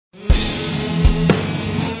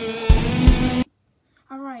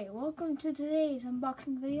welcome to today's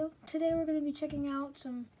unboxing video. Today we're going to be checking out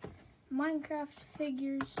some Minecraft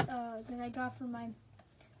figures that I got for my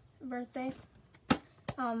birthday.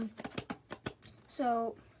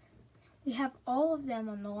 So we have all of them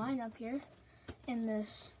on the line up here in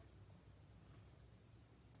this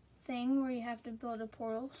thing where you have to build a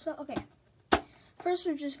portal. So okay, first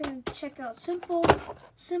we're just going to check out Simple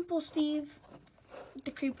Steve with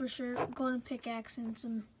the creeper shirt, golden pickaxe, and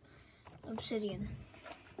some obsidian.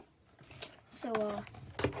 So,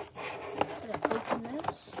 let's open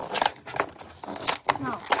this.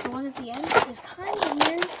 Now, the one at the end is kind of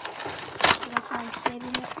weird, so that's why I'm saving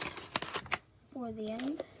it for the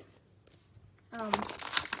end.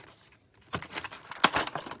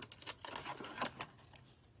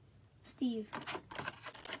 Steve.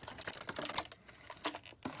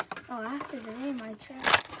 Oh, after today, my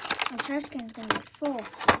trash can is gonna be full.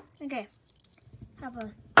 Okay,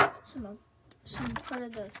 have some part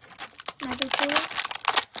of the nether portal.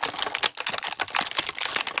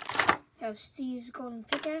 We have Steve's golden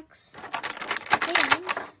pickaxe, and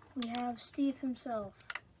we have Steve himself.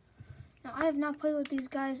 Now, I have not played with these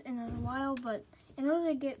guys in a while, but in order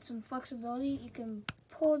to get some flexibility, you can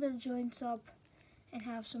pull their joints up and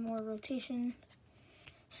have some more rotation.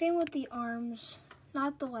 Same with the arms,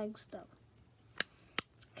 not the legs though.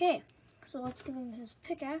 Okay, so let's give him his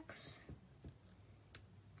pickaxe.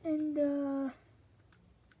 And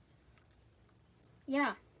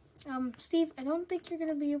yeah, Steve, I don't think you're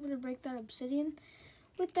going to be able to break that obsidian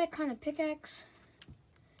with that kind of pickaxe.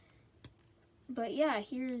 But yeah,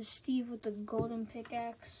 here's Steve with the golden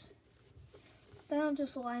pickaxe. Then I'll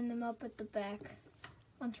just line them up at the back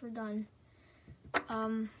once we're done.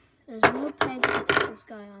 There's no pegs to put this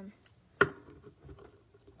guy on.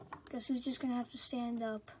 Guess he's just going to have to stand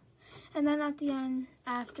up. And then at the end,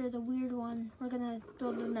 after the weird one, we're going to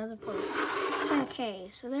build another portal. Okay,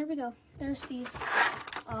 so there we go. There's Steve.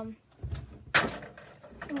 Oh,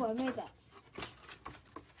 I made that.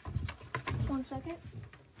 1 second.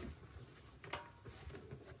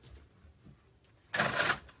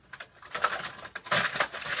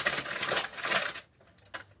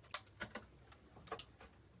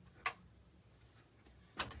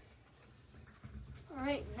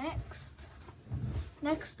 Alright,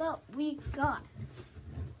 next up we got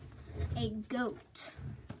a goat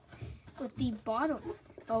with the bottom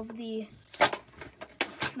of the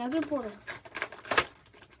nether portal.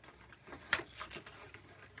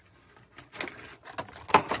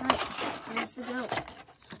 Alright, here's the goat.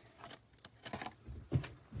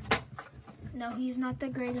 No, he's not the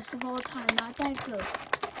greatest of all time, not that goat.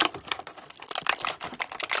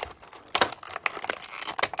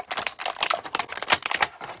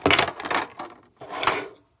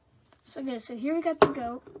 Okay, so here we got the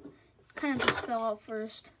goat. Kind of just fell out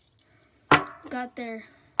first. Got their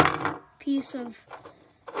piece of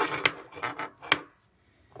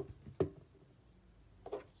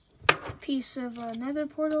nether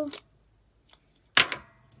portal.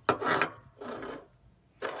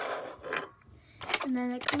 And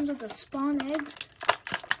then it comes with a spawn egg.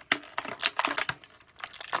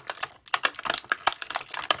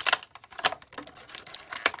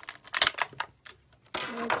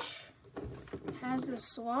 Which has a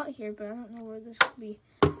slot here, but I don't know where this could be.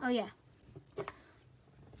 Oh yeah.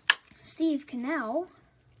 Steve can now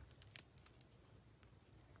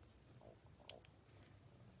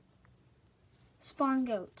spawn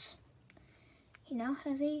goats. He now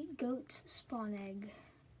has a goat spawn egg.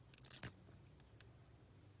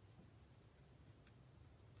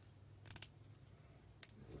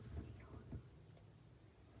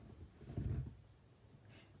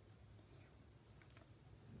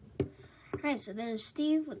 Alright, so there's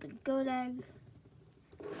Steve with the goat egg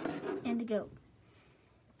and the goat.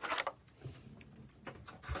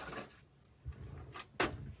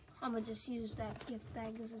 I'm gonna just use that gift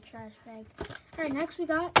bag as a trash bag. Alright, next we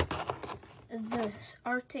got this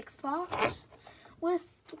Arctic fox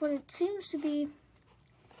with what it seems to be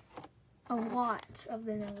a lot of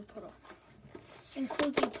the nether portal.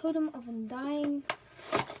 Includes a totem of undying.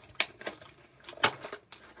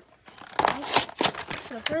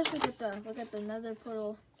 So first we get the nether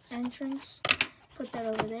portal entrance. Put that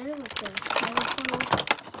over there with the nether portal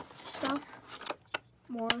stuff.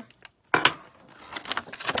 More.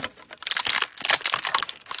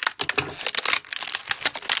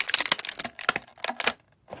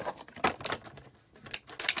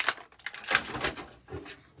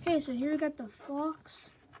 Okay, so here we got the fox,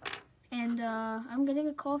 and I'm getting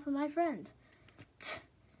a call from my friend.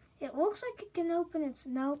 It looks like it can open its,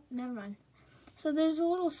 nope, never mind. So there's a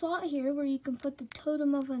little slot here where you can put the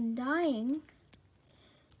totem of undying.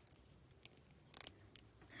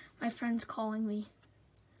 My friend's calling me.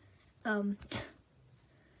 And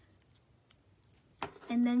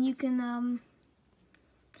then you can,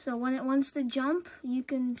 so when it wants to jump, you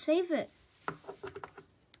can save it.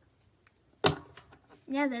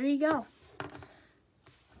 Yeah, there you go.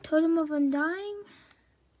 Totem of Undying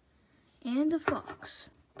and a fox.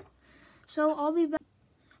 So I'll be back.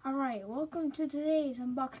 Alright, welcome to today's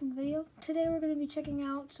unboxing video. Today we're going to be checking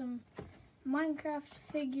out some Minecraft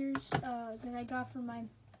figures that I got for my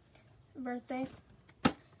birthday.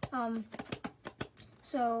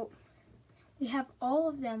 So we have all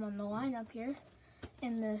of them on the line up here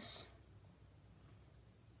in this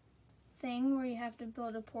thing where you have to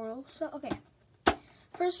build a portal. So, okay.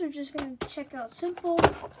 First, we're just going to check out Simple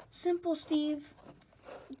Steve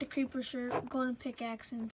with the creeper shirt, golden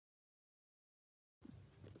pickaxe, and...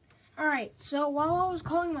 Alright, so while I was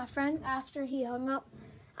calling my friend after he hung up,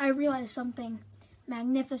 I realized something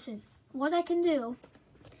magnificent. What I can do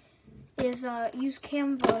is use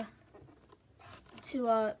Canva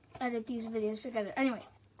to edit these videos together. Anyway,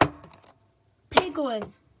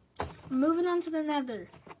 Piglin. Moving on to the Nether.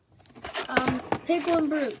 Piglin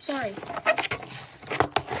Brute, sorry.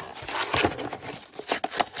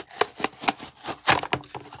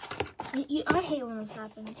 I hate when this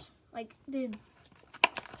happens. Like, dude,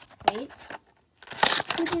 wait.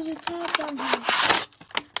 Dude, there's a tab down here.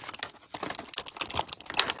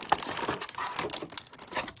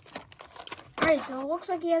 Alright, so it looks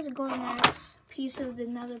like he has a golden axe, piece of the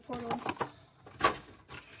Nether portal,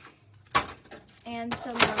 and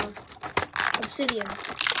some obsidian.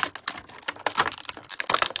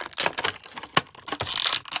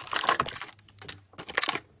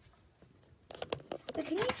 But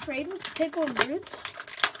can you trade with Piglin Brutes?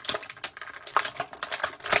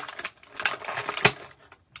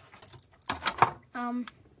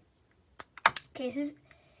 Okay,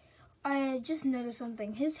 I just noticed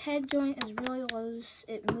something. His head joint is really loose.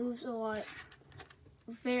 It moves a lot.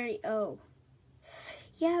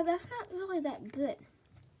 Yeah, that's not really that good.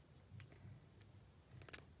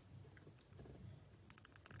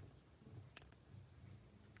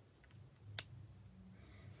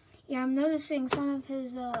 Yeah, I'm noticing some of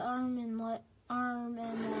his arm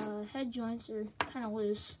and head joints are kind of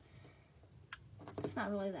loose. It's not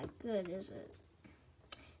really that good, is it?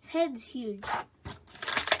 His head's huge.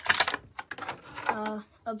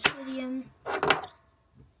 Obsidian.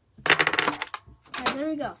 Okay, there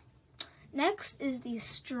we go. Next is the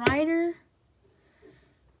Strider.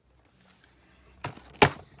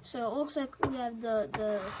 So it looks like we have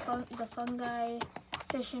the fungi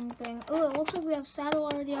fishing thing. Oh, it looks like we have saddle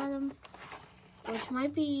already on him, which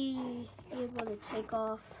might be able to take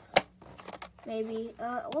off. Maybe.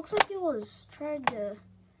 It looks like it was tried to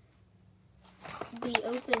be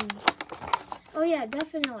opened. Oh yeah,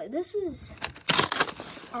 definitely. This is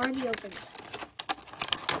already opened.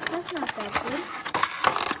 That's not that good.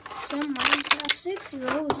 Some Minecraft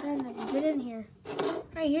 6-year-old was trying to get in here.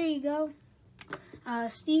 Alright, here you go.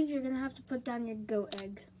 Steve, you're gonna have to put down your goat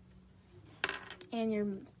egg and your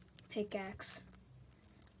pickaxe,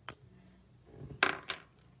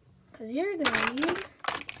 because you're gonna need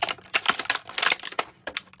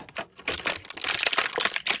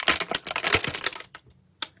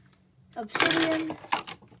obsidian.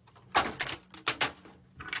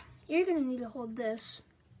 You're gonna need to hold this,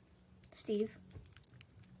 Steve.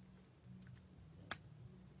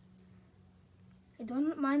 I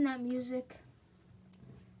don't mind that music.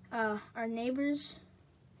 Our neighbors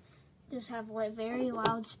just have like very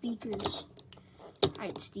loud speakers.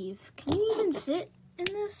 Alright, Steve, can you even sit in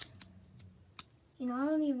this? You know, I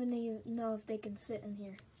don't even know if they can sit in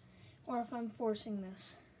here, or if I'm forcing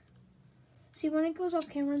this. See, when it goes off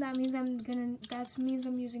camera, that means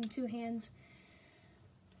I'm using two hands.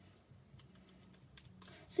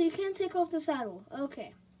 So you can't take off the saddle.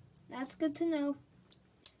 Okay, that's good to know.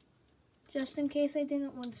 Just in case I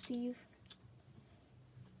didn't want Steve.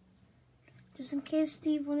 Just in case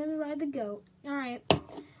Steve wanted to ride the goat. Alright,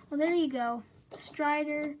 well there you go.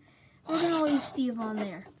 Strider. We're going to leave Steve on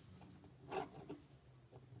there.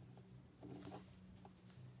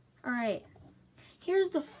 Alright, here's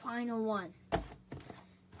the final one.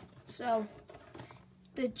 So,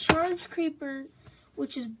 the charged creeper,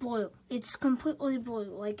 which is blue. It's completely blue.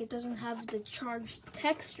 Like, it doesn't have the charged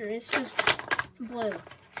texture. It's just blue.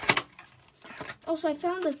 Also, I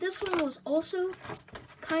found that this one was also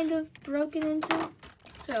kind of broken into.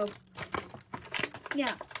 So,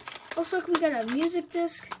 yeah. Looks like we got a music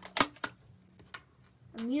disc.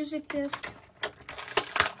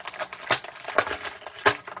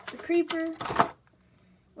 The creeper,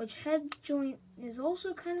 which head joint is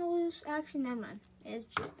also kind of loose. Actually, never mind. It's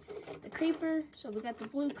just the creeper. So we got the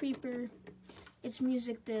blue creeper, its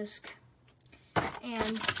music disc,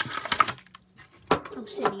 and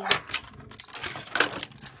obsidian.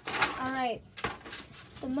 Alright,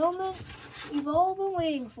 the moment you've all been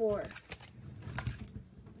waiting for.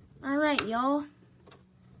 Alright, y'all.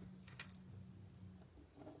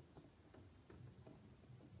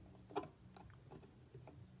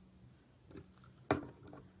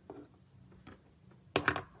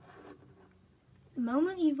 The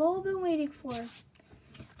moment you've all been waiting for.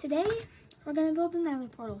 Today, we're going to build another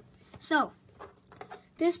portal. So,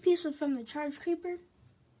 this piece was from the charge creeper.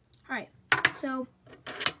 Alright, so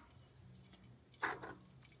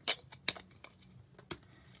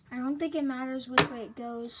I don't think it matters which way it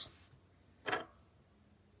goes.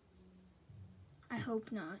 I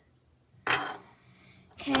hope not.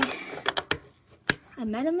 Okay. I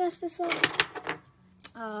might have messed this up.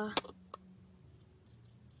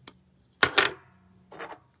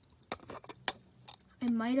 I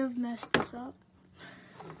might have messed this up.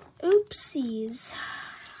 Oopsies.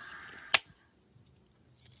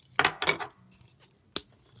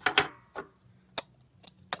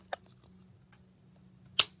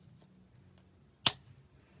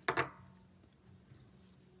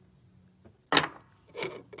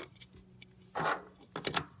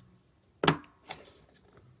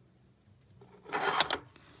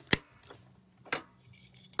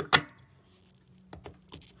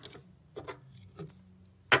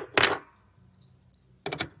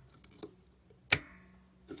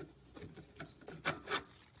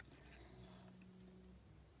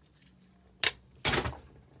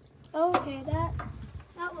 Okay, that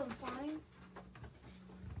went fine.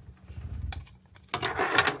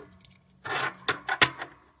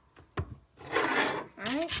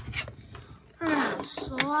 Alright. I'm gonna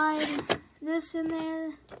slide this in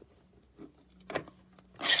there.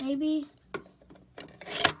 Maybe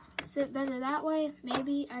fit better that way.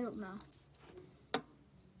 Maybe, I don't know.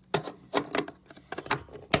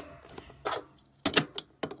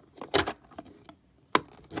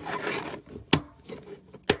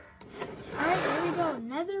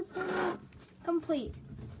 Nether portal complete.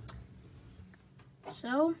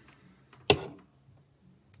 So,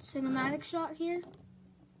 cinematic shot here.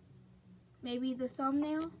 Maybe the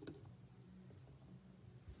thumbnail.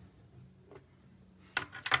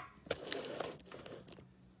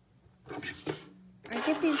 Alright,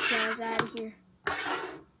 get these guys out of here.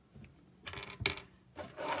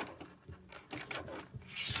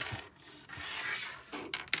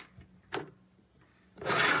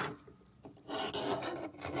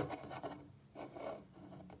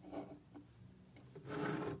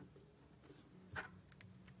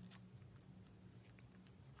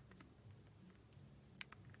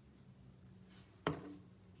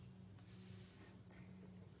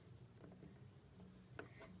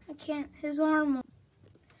 I can't, his arm.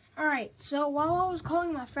 Alright, so while I was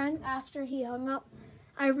calling my friend after he hung up,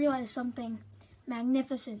 I realized something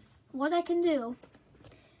magnificent. What I can do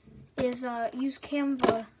is use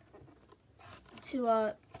Canva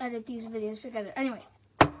to edit these videos together. Anyway,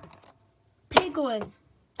 Piglin.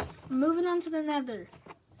 Moving on to the Nether.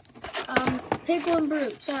 Piglin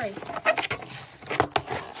Brute, sorry.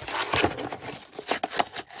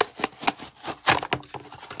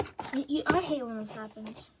 I hate when this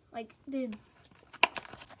happens. Like, dude.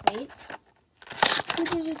 Wait. Dude,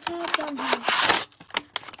 there's a tab down here.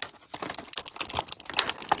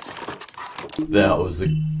 That was a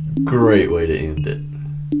great way to end it.